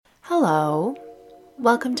Hello.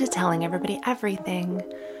 Welcome to Telling Everybody Everything.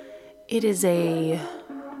 It is a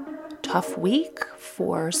tough week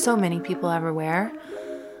for so many people everywhere.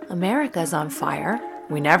 America's on fire.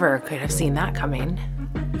 We never could have seen that coming.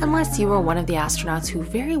 Unless you were one of the astronauts who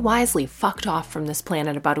very wisely fucked off from this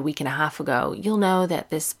planet about a week and a half ago, you'll know that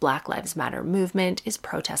this Black Lives Matter movement is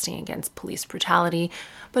protesting against police brutality,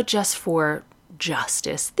 but just for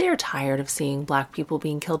justice. They're tired of seeing black people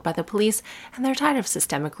being killed by the police, and they're tired of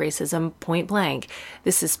systemic racism, point blank.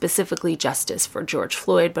 This is specifically justice for George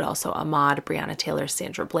Floyd, but also Ahmaud, Breonna Taylor,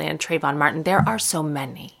 Sandra Bland, Trayvon Martin. There are so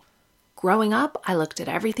many. Growing up, I looked at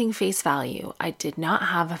everything face value. I did not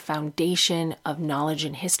have a foundation of knowledge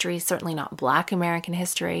in history, certainly not Black American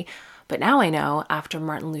history. But now I know, after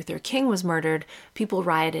Martin Luther King was murdered, people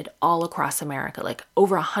rioted all across America, like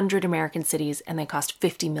over 100 American cities, and they cost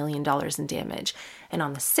 $50 million in damage. And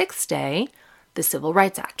on the sixth day, the Civil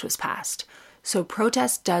Rights Act was passed. So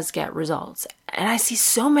protest does get results. And I see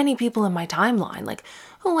so many people in my timeline like,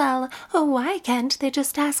 why can't they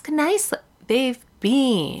just ask nicely? They've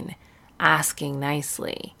been asking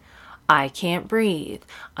nicely. I can't breathe.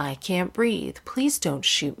 I can't breathe. Please don't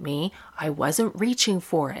shoot me. I wasn't reaching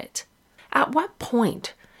for it. At what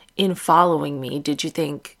point in following me did you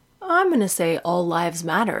think, I'm going to say all lives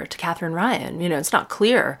matter to Katherine Ryan? It's not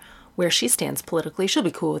clear where she stands politically. She'll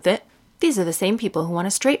be cool with it. These are the same people who want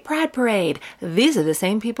a straight pride parade. These are the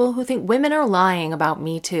same people who think women are lying about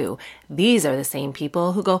Me Too. These are the same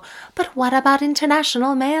people who go, but what about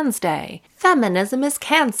International Man's Day? Feminism is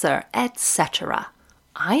cancer, etc.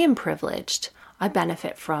 I am privileged. I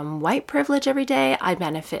benefit from white privilege every day. I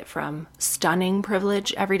benefit from stunning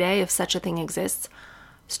privilege every day, if such a thing exists.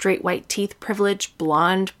 Straight white teeth privilege,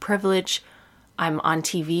 blonde privilege. I'm on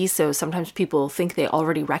TV, so sometimes people think they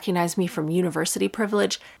already recognize me from university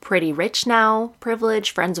privilege. Pretty rich now privilege,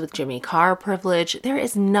 friends with Jimmy Carr privilege. There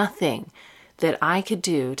is nothing that I could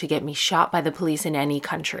do to get me shot by the police in any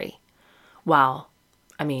country. Well,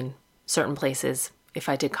 certain places, if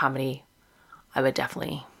I did comedy, I would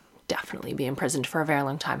definitely be imprisoned for a very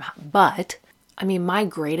long time. But, my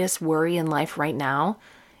greatest worry in life right now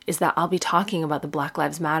is that I'll be talking about the Black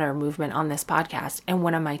Lives Matter movement on this podcast, and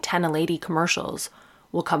one of my 10 a lady commercials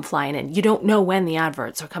will come flying in. You don't know when the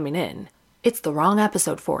adverts are coming in. It's the wrong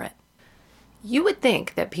episode for it. You would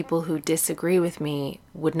think that people who disagree with me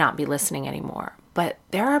would not be listening anymore, but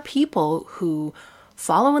there are people who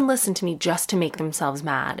follow and listen to me just to make themselves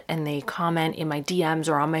mad, and they comment in my DMs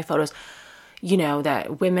or on my photos,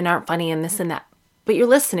 that women aren't funny and this and that, but you're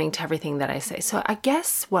listening to everything that I say. So I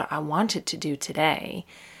guess what I wanted to do today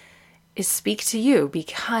is speak to you,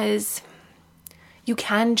 because you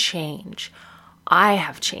can change. I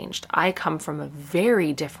have changed. I come from a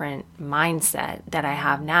very different mindset that I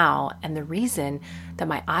have now. And the reason that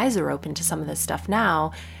my eyes are open to some of this stuff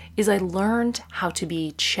now is I learned how to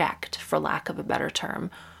be checked, for lack of a better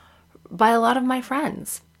term, by a lot of my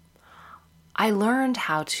friends. I learned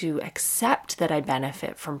how to accept that I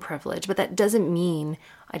benefit from privilege, but that doesn't mean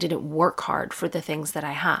I didn't work hard for the things that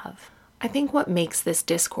I have. I think what makes this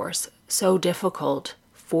discourse so difficult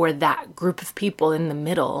for that group of people in the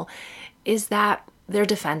middle is that they're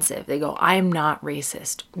defensive. They go, I am not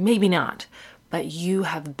racist. Maybe not, but you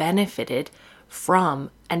have benefited from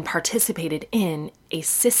and participated in a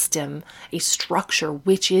system, a structure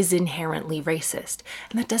which is inherently racist.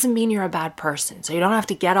 And that doesn't mean you're a bad person. So you don't have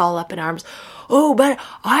to get all up in arms. Oh, but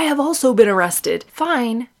I have also been arrested.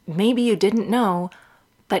 Fine. Maybe you didn't know,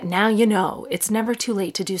 but now you know. It's never too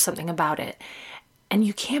late to do something about it. And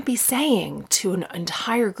you can't be saying to an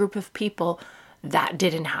entire group of people, that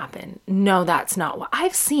didn't happen. No, that's not what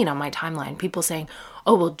I've seen on my timeline. People saying,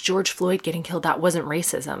 oh, well, George Floyd getting killed, that wasn't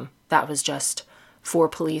racism. That was just 4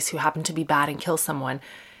 police who happened to be bad and kill someone.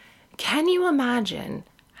 Can you imagine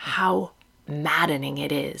how maddening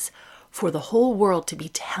it is for the whole world to be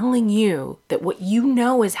telling you that what you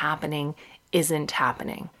know is happening isn't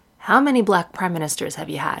happening? How many Black prime ministers have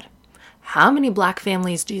you had? How many Black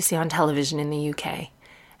families do you see on television in the UK?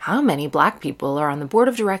 How many Black people are on the board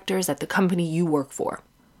of directors at the company you work for?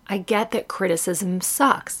 I get that criticism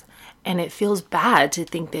sucks, and it feels bad to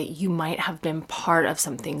think that you might have been part of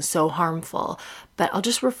something so harmful, but I'll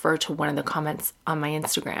just refer to one of the comments on my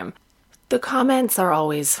Instagram. The comments are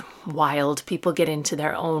always wild. People get into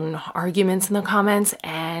their own arguments in the comments,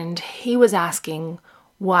 and he was asking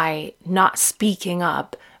why not speaking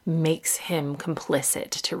up makes him complicit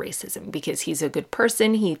to racism, because he's a good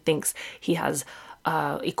person. He thinks he has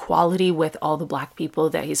equality with all the Black people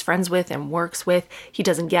that he's friends with and works with. He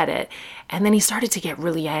doesn't get it. And then he started to get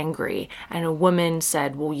really angry. And a woman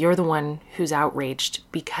said, well, you're the one who's outraged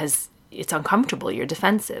because it's uncomfortable. You're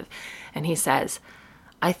defensive. And he says,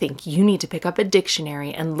 I think you need to pick up a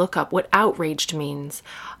dictionary and look up what outraged means.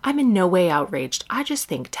 I'm in no way outraged. I just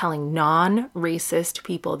think telling non-racist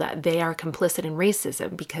people that they are complicit in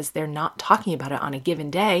racism because they're not talking about it on a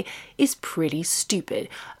given day is pretty stupid.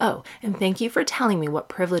 Oh, and thank you for telling me what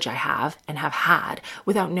privilege I have and have had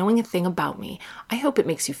without knowing a thing about me. I hope it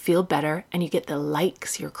makes you feel better and you get the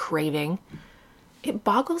likes you're craving. It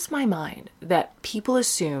boggles my mind that people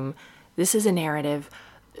assume this is a narrative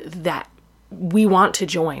that we want to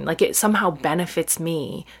join. Like it somehow benefits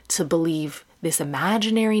me to believe this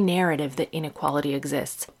imaginary narrative that inequality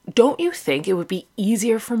exists. Don't you think it would be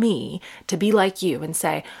easier for me to be like you and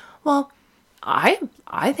say, well,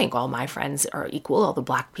 I think all my friends are equal, all the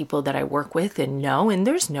Black people that I work with and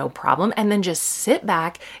there's no problem. And then just sit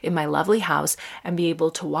back in my lovely house and be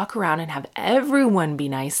able to walk around and have everyone be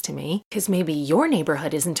nice to me. Because maybe your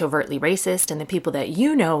neighborhood isn't overtly racist and the people that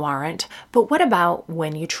you know aren't. But what about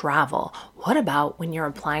when you travel? What about when you're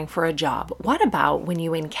applying for a job? What about when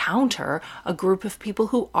you encounter a group of people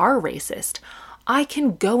who are racist? I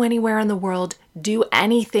can go anywhere in the world, do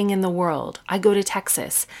anything in the world. I go to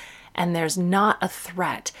Texas. And there's not a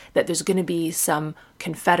threat that there's going to be some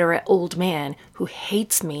Confederate old man who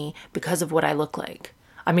hates me because of what I look like.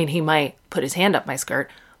 I mean, he might put his hand up my skirt,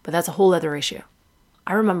 but that's a whole other issue.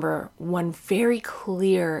 I remember one very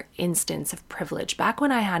clear instance of privilege back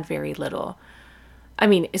when I had very little. I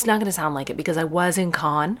mean, it's not going to sound like it because I was in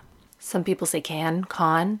Caen. Some people say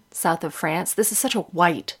Caen, south of France. This is such a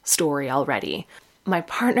white story already. My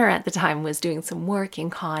partner at the time was doing some work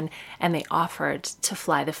in Caen and they offered to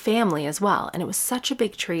fly the family as well. And it was such a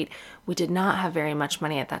big treat. We did not have very much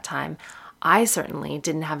money at that time. I certainly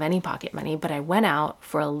didn't have any pocket money, but I went out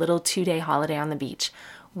for a little 2-day holiday on the beach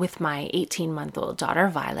with my 18-month-old daughter,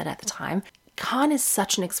 Violet, at the time. Caen is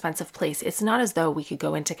such an expensive place. It's not as though we could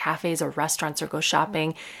go into cafes or restaurants or go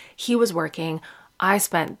shopping. He was working. I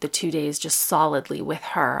spent the 2 days just solidly with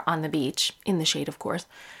her on the beach, in the shade, of course.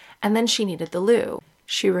 And then she needed the loo.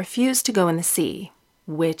 She refused to go in the sea,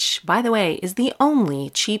 which, by the way, is the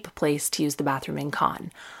only cheap place to use the bathroom in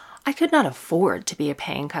Caen. I could not afford to be a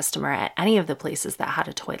paying customer at any of the places that had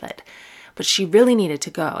a toilet, but she really needed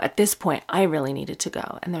to go. At this point, I really needed to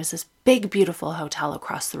go. And there's this big, beautiful hotel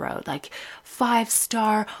across the road, like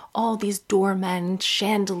 5-star, all these doormen,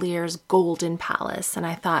 chandeliers, golden palace. And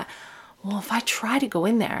I thought, well, if I try to go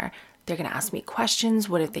in there, they're going to ask me questions.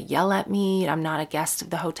 What if they yell at me? I'm not a guest of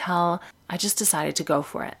the hotel. I just decided to go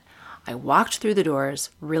for it. I walked through the doors,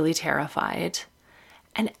 really terrified,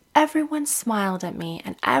 and everyone smiled at me,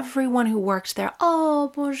 and everyone who worked there,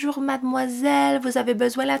 oh, bonjour, mademoiselle, vous avez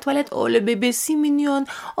besoin de la toilette? Oh, le bébé si mignon.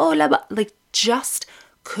 Oh, là-bas. Like, just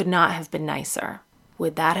could not have been nicer.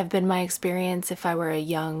 Would that have been my experience if I were a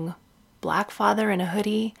young Black father in a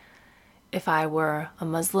hoodie? If I were a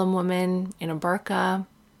Muslim woman in a burqa?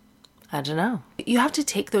 I don't know. You have to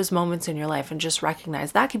take those moments in your life and just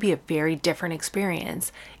recognize that could be a very different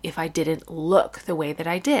experience if I didn't look the way that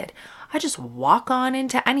I did. I just walk on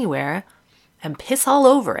into anywhere and piss all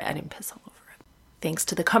over it. I didn't piss all over it. Thanks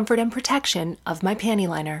to the comfort and protection of my panty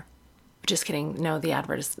liner. Just kidding. No, the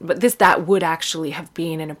advert is, but that would actually have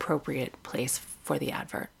been an appropriate place for the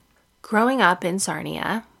advert. Growing up in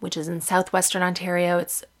Sarnia, which is in southwestern Ontario,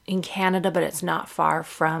 it's in Canada, but it's not far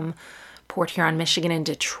from Port Huron, Michigan, and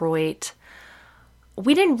Detroit.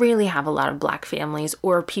 We didn't really have a lot of Black families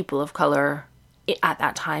or people of color at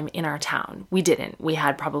that time in our town. We didn't. We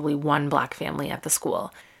had probably one Black family at the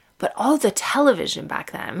school. But all the television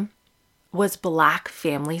back then was Black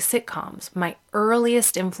family sitcoms. My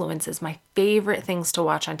earliest influences, my favorite things to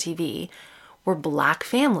watch on TV were Black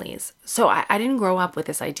families. So I didn't grow up with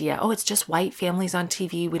this idea, oh, it's just white families on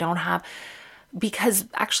TV. We don't have, because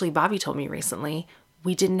actually Bobby told me recently,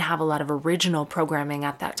 we didn't have a lot of original programming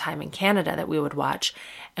at that time in Canada that we would watch,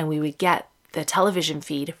 and we would get the television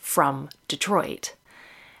feed from Detroit.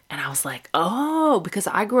 And I was like, oh, because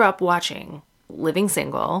I grew up watching Living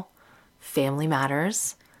Single, Family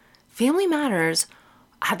Matters. Family Matters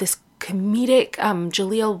had this comedic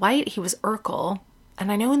Jaleel White. He was Urkel.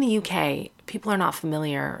 And I know in the UK, people are not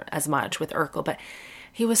familiar as much with Urkel, but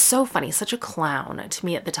he was so funny, such a clown. To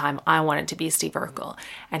me at the time, I wanted to be Steve Urkel.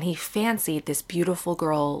 And he fancied this beautiful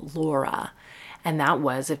girl, Laura. And that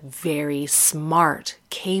was a very smart,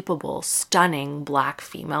 capable, stunning Black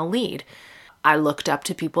female lead. I looked up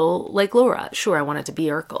to people like Laura. Sure, I wanted to be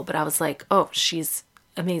Urkel, but I was like, oh, she's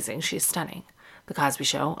amazing. She's stunning. The Cosby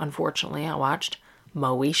Show, unfortunately, I watched.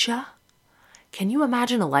 Moesha? Can you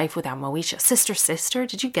imagine a life without Moesha? Sister Sister?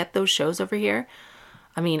 Did you get those shows over here?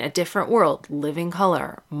 I mean, A Different World, Living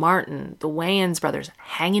Color, Martin, the Wayans brothers,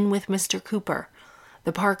 Hanging with Mr. Cooper,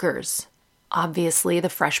 the Parkers, obviously The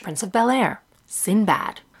Fresh Prince of Bel-Air,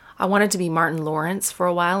 Sinbad. I wanted to be Martin Lawrence for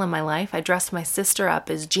a while in my life. I dressed my sister up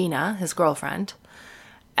as Gina, his girlfriend.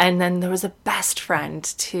 And then there was a best friend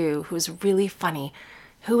too, who was really funny.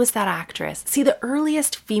 Who was that actress? See, the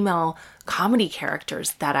earliest female comedy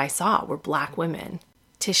characters that I saw were Black women.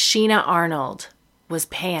 Tashina Arnold was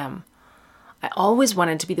Pam. I always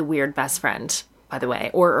wanted to be the weird best friend, by the way,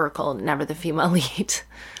 or Urkel, never the female lead.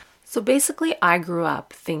 So basically, I grew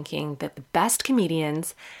up thinking that the best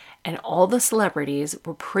comedians and all the celebrities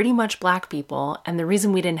were pretty much Black people. And the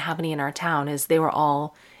reason we didn't have any in our town is they were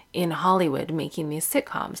all in Hollywood making these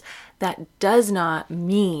sitcoms. That does not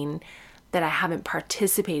mean that I haven't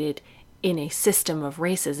participated in a system of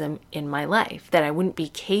racism in my life, that I wouldn't be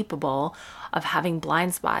capable of having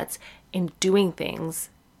blind spots in doing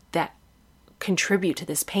things that contribute to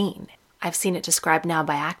this pain. I've seen it described now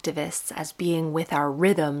by activists as being with our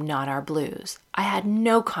rhythm, not our blues. I had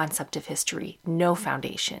no concept of history, no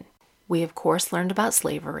foundation. We, of course, learned about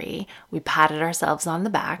slavery. We patted ourselves on the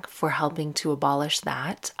back for helping to abolish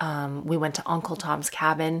that. We went to Uncle Tom's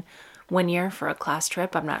Cabin one year for a class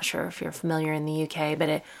trip. I'm not sure if you're familiar in the UK, but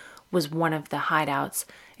it was one of the hideouts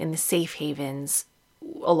in the safe havens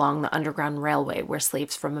along the Underground Railway where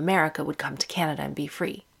slaves from America would come to Canada and be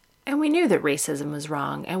free. And we knew that racism was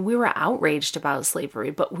wrong, and we were outraged about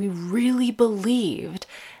slavery, but we really believed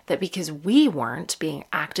that because we weren't being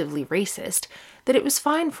actively racist, that it was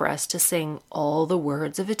fine for us to sing all the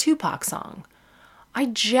words of a Tupac song. I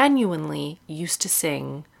genuinely used to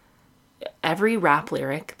sing every rap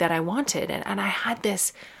lyric that I wanted, and I had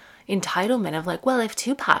this entitlement of like, well, if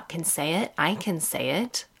Tupac can say it, I can say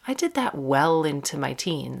it. I did that well into my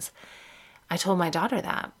teens. I told my daughter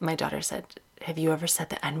that. My daughter said, have you ever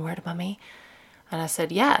said the N-word, Mommy? And I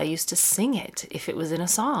said, yeah, I used to sing it if it was in a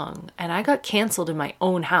song. And I got canceled in my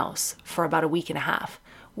own house for about a week and a half.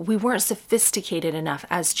 We weren't sophisticated enough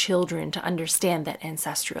as children to understand that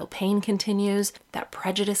ancestral pain continues, that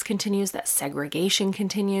prejudice continues, that segregation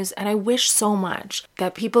continues. And I wish so much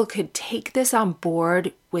that people could take this on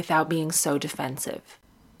board without being so defensive.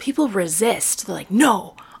 People resist. They're like,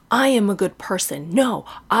 no, I am a good person. No,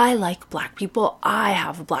 I like Black people. I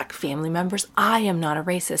have Black family members. I am not a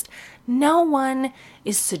racist. No one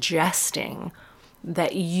is suggesting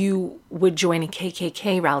that you would join a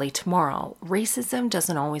KKK rally tomorrow. Racism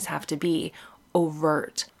doesn't always have to be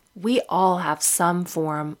overt. We all have some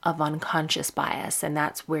form of unconscious bias, and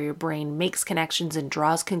that's where your brain makes connections and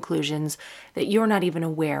draws conclusions that you're not even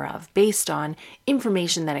aware of based on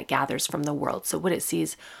information that it gathers from the world. So what it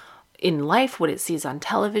sees in life, what it sees on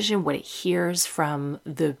television, what it hears from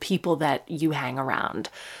the people that you hang around.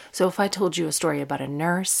 So if I told you a story about a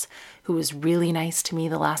nurse who was really nice to me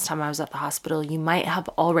the last time I was at the hospital, you might have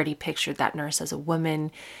already pictured that nurse as a woman.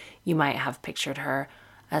 You might have pictured her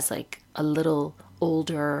as like a little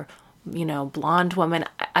older, blonde woman.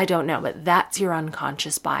 I don't know, but that's your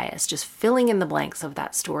unconscious bias, just filling in the blanks of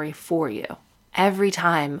that story for you. Every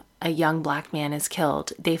time a young Black man is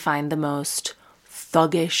killed, they find the most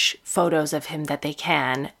thuggish photos of him that they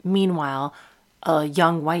can. Meanwhile, a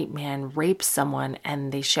young white man rapes someone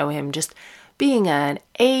and they show him just being an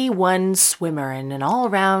A1 swimmer and an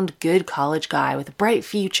all-around good college guy with a bright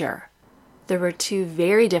future. There were two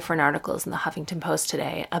very different articles in the Huffington Post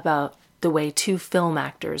today about the way two film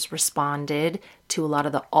actors responded to a lot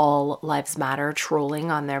of the All Lives Matter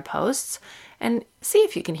trolling on their posts, and see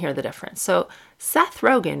if you can hear the difference. So Seth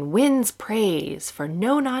Rogen wins praise for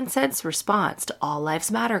no-nonsense response to All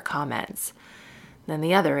Lives Matter comments. Then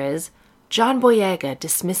the other is, John Boyega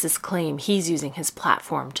dismisses claim he's using his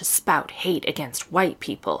platform to spout hate against white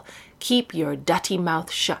people. Keep your dirty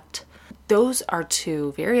mouth shut. Those are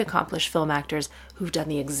two very accomplished film actors who've done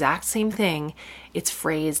the exact same thing. It's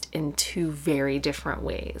phrased in two very different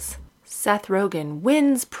ways. Seth Rogen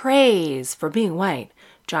wins praise for being white.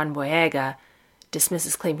 John Boyega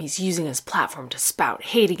dismisses claim he's using his platform to spout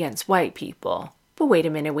hate against white people. But wait a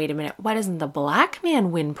minute. Why doesn't the Black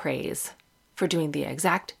man win praise for doing the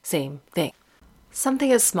exact same thing?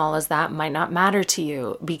 Something as small as that might not matter to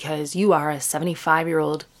you because you are a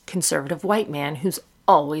 75-year-old conservative white man who's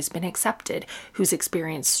always been accepted, who's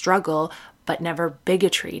experienced struggle, but never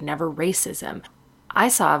bigotry, never racism. I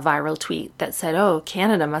saw a viral tweet that said, oh,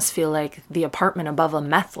 Canada must feel like the apartment above a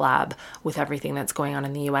meth lab with everything that's going on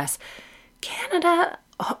in the US. Canada,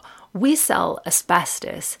 we sell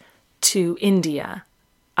asbestos to India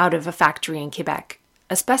out of a factory in Quebec.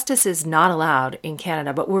 Asbestos is not allowed in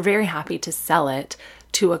Canada, but we're very happy to sell it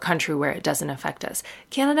to a country where it doesn't affect us.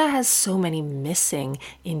 Canada has so many missing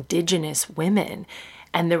Indigenous women,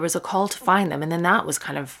 and there was a call to find them, and then that was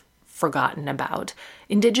kind of forgotten about.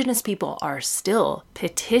 Indigenous people are still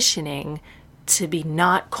petitioning to be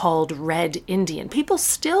not called Red Indian. People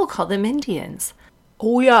still call them Indians.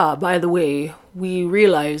 Oh yeah, by the way, we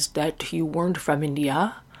realized that you weren't from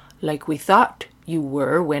India, like we thought you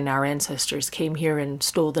were when our ancestors came here and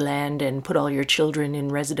stole the land and put all your children in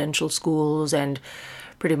residential schools and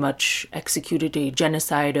pretty much executed a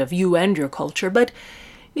genocide of you and your culture, but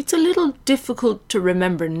it's a little difficult to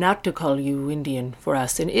remember not to call you Indian for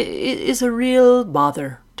us, and it is a real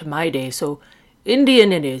bother to my day, so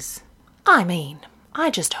Indian it is. I mean, I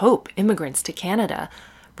just hope immigrants to Canada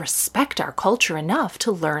respect our culture enough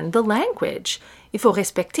to learn the language. Il faut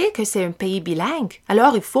respecter que c'est un pays bilingue.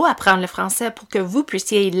 Alors il faut apprendre le français pour que vous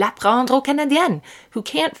puissiez l'apprendre aux Canadiennes who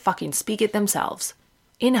can't fucking speak it themselves.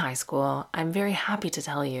 In high school, I'm very happy to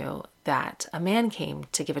tell you that a man came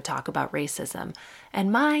to give a talk about racism,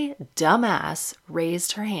 and my dumbass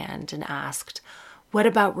raised her hand and asked, "What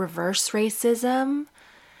about reverse racism?"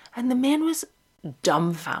 And the man was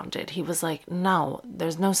dumbfounded. He was like, "No,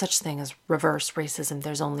 there's no such thing as reverse racism.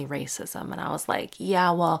 There's only racism." And I was like,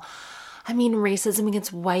 "Yeah, well, I mean racism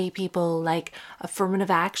against white people, like affirmative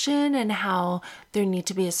action, and how there need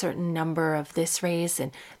to be a certain number of this race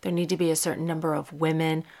and there need to be a certain number of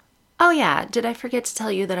women." Oh yeah, did I forget to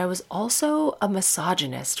tell you that I was also a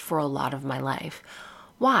misogynist for a lot of my life?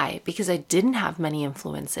 Why? Because I didn't have many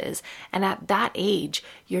influences, and at that age,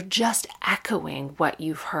 you're just echoing what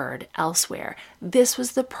you've heard elsewhere. This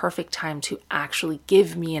was the perfect time to actually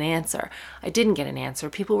give me an answer. I didn't get an answer.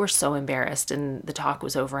 People were so embarrassed, and the talk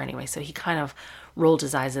was over anyway, so he kind of rolled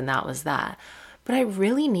his eyes, and that was that. But I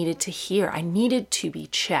really needed to hear. I needed to be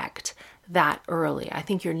checked that early. I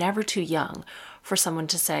think you're never too young for someone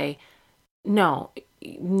to say, no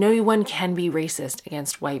one can be racist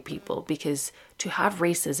against white people, because to have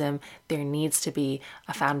racism, there needs to be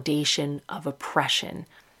a foundation of oppression.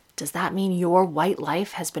 Does that mean your white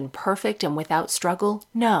life has been perfect and without struggle?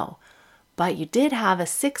 No. But you did have a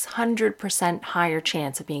 600% higher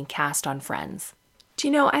chance of being cast on Friends. Do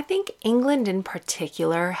you know, I think England in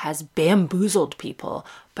particular has bamboozled people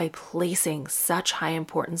by placing such high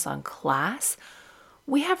importance on class.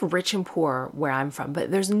 We have rich and poor where I'm from, but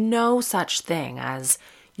there's no such thing as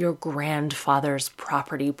your grandfather's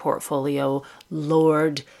property portfolio,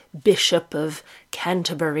 Lord Bishop of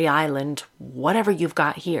Canterbury Island, whatever you've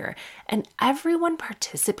got here, and everyone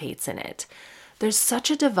participates in it. There's such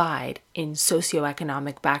a divide in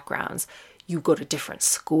socioeconomic backgrounds. You go to different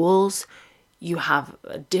schools, you have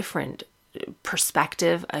a different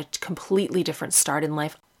perspective, a completely different start in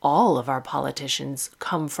life. All of our politicians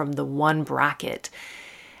come from the one bracket.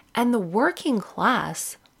 And the working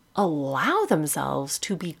class allow themselves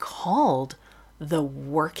to be called the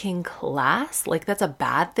working class? Like that's a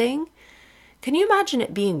bad thing? Can you imagine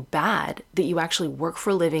it being bad that you actually work for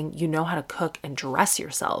a living, you know how to cook and dress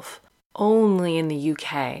yourself? Only in the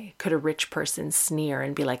UK could a rich person sneer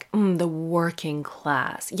and be like, the working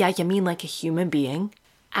class. Yeah, you mean like a human being?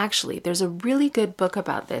 Actually, there's a really good book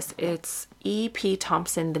about this. It's E.P.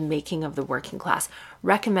 Thompson, The Making of the Working Class,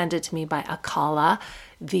 recommended to me by Akala,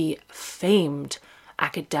 the famed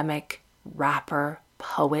academic, rapper,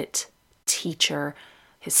 poet, teacher,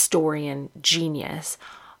 historian, genius.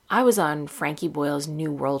 I was on Frankie Boyle's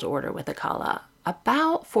New World Order with Akala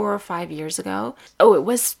about 4 or 5 years ago. Oh, it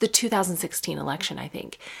was the 2016 election, I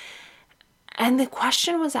think. And the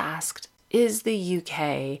question was asked, is the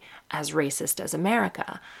UK as racist as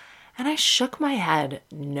America? And I shook my head,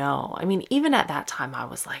 no. I mean, even at that time, I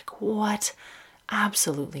was like, what?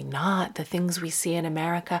 Absolutely not. The things we see in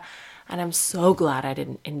America. And I'm so glad I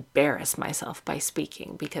didn't embarrass myself by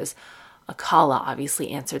speaking, because Akala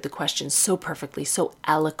obviously answered the question so perfectly, so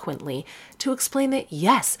eloquently, to explain that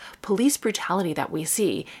yes, police brutality that we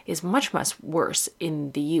see is much, much worse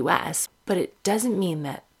in the US, but it doesn't mean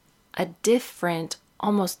that a different,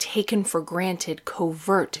 almost taken for granted,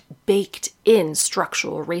 covert, baked-in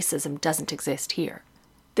structural racism doesn't exist here.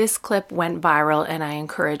 This clip went viral, and I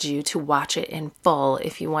encourage you to watch it in full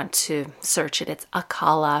if you want to search it. It's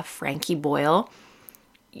Akala Frankie Boyle.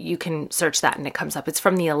 You can search that and it comes up. It's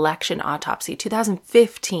from the election autopsy,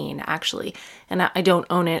 2015, actually. And I don't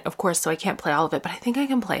own it, of course, so I can't play all of it, but I think I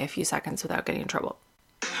can play a few seconds without getting in trouble.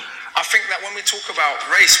 I think that when we talk about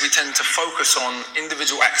race, we tend to focus on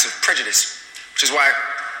individual acts of prejudice, which is why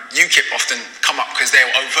UKIP often come up, because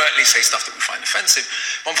they'll overtly say stuff that we find offensive.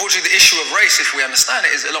 But unfortunately, the issue of race, if we understand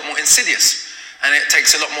it, is a lot more insidious. And it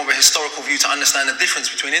takes a lot more of a historical view to understand the difference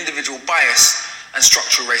between individual bias and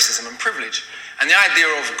structural racism and privilege. And the idea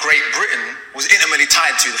of Great Britain was intimately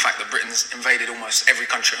tied to the fact that Britain's invaded almost every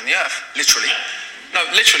country on the earth, literally. No,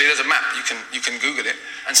 literally, there's a map, you can Google it.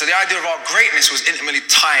 And so the idea of our greatness was intimately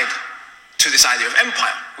tied to this idea of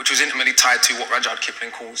empire, which was intimately tied to what Rudyard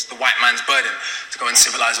Kipling calls the white man's burden, to go and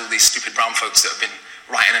civilize all these stupid brown folks that have been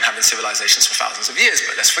writing and having civilizations for thousands of years.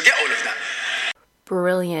 But let's forget all of that.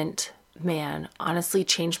 Brilliant man. Honestly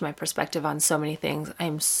changed my perspective on so many things. I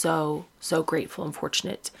am so grateful and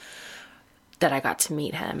fortunate that I got to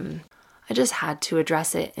meet him. I just had to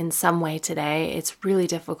address it in some way today. It's really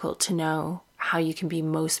difficult to know how you can be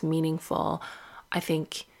most meaningful. I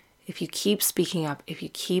think if you keep speaking up, if you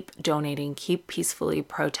keep donating, keep peacefully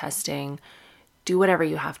protesting, do whatever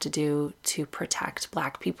you have to do to protect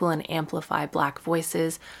Black people and amplify Black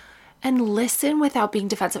voices, and listen without being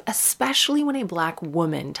defensive, especially when a Black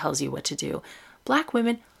woman tells you what to do. Black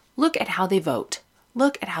women, look at how they vote.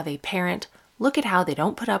 Look at how they parent. Look at how they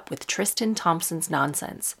don't put up with Tristan Thompson's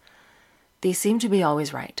nonsense. They seem to be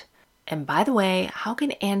always right. And by the way, how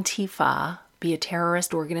can Antifa be a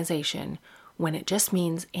terrorist organization when it just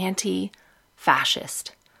means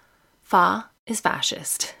anti-fascist? Fa is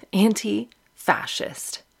fascist.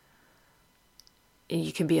 Anti-fascist.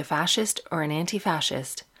 You can be a fascist or an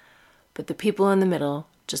anti-fascist, but the people in the middle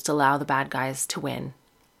just allow the bad guys to win.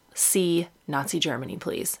 See Nazi Germany,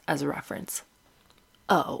 please, as a reference.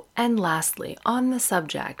 Oh, and lastly, on the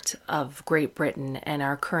subject of Great Britain and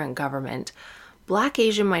our current government, Black,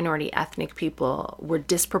 Asian, minority, ethnic people were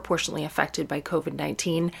disproportionately affected by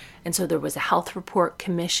COVID-19, and so there was a health report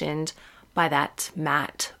commissioned by that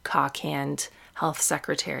Matt Cockhand health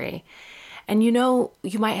secretary. And you know,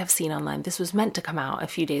 you might have seen online, this was meant to come out a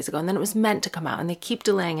few days ago, and then it was meant to come out, and they keep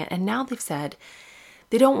delaying it, and now they've said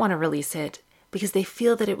they don't want to release it because they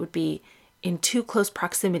feel that it would be in too close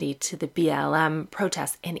proximity to the BLM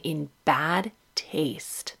protests and in bad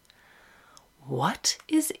taste. What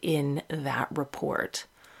is in that report?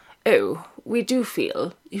 Oh, we do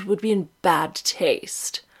feel it would be in bad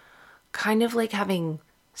taste. Kind of like having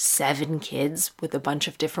 7 kids with a bunch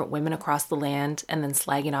of different women across the land and then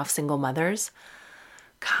slagging off single mothers.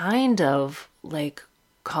 Kind of like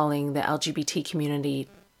calling the LGBT community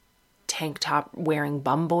tank top wearing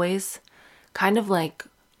bum boys. Kind of like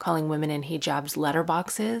calling women in hijabs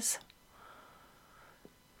letterboxes.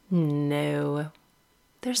 No.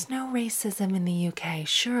 There's no racism in the UK.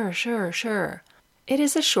 Sure. It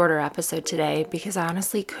is a shorter episode today because I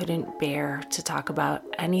honestly couldn't bear to talk about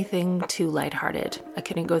anything too lighthearted. I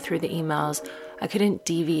couldn't go through the emails. I couldn't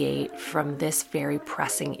deviate from this very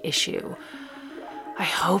pressing issue. I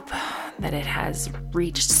hope that it has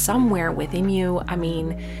reached somewhere within you. I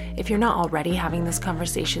mean, if you're not already having these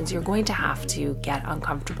conversations, you're going to have to get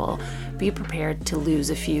uncomfortable. Be prepared to lose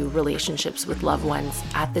a few relationships with loved ones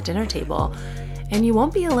at the dinner table. And you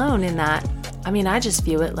won't be alone in that. I mean, I just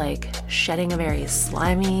view it like shedding a very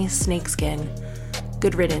slimy snakeskin.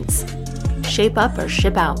 Good riddance. Shape up or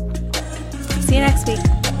ship out. See you next week.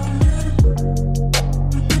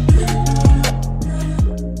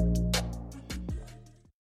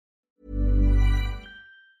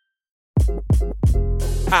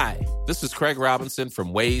 Hi, this is Craig Robinson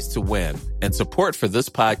from Ways to Win, and support for this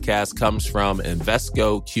podcast comes from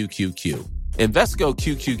Invesco QQQ. Invesco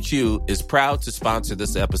QQQ is proud to sponsor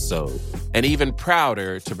this episode, and even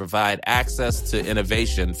prouder to provide access to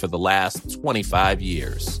innovation for the last 25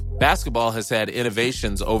 years. Basketball has had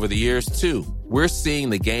innovations over the years, too. We're seeing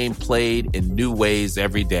the game played in new ways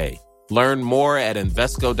every day. Learn more at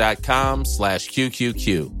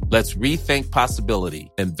Invesco.com/QQQ. Let's rethink possibility.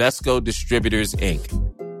 Invesco Distributors, Inc.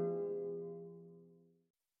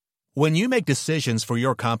 When you make decisions for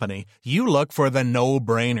your company, you look for the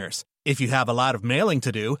no-brainers. If you have a lot of mailing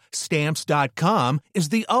to do, Stamps.com is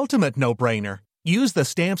the ultimate no-brainer. Use the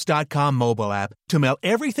Stamps.com mobile app to mail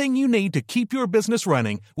everything you need to keep your business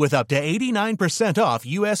running with up to 89% off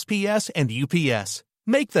USPS and UPS.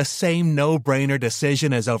 Make the same no-brainer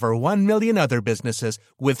decision as over 1 million other businesses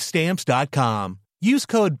with Stamps.com. Use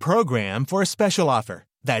code PROGRAM for a special offer.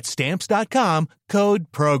 That's Stamps.com,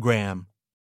 code PROGRAM.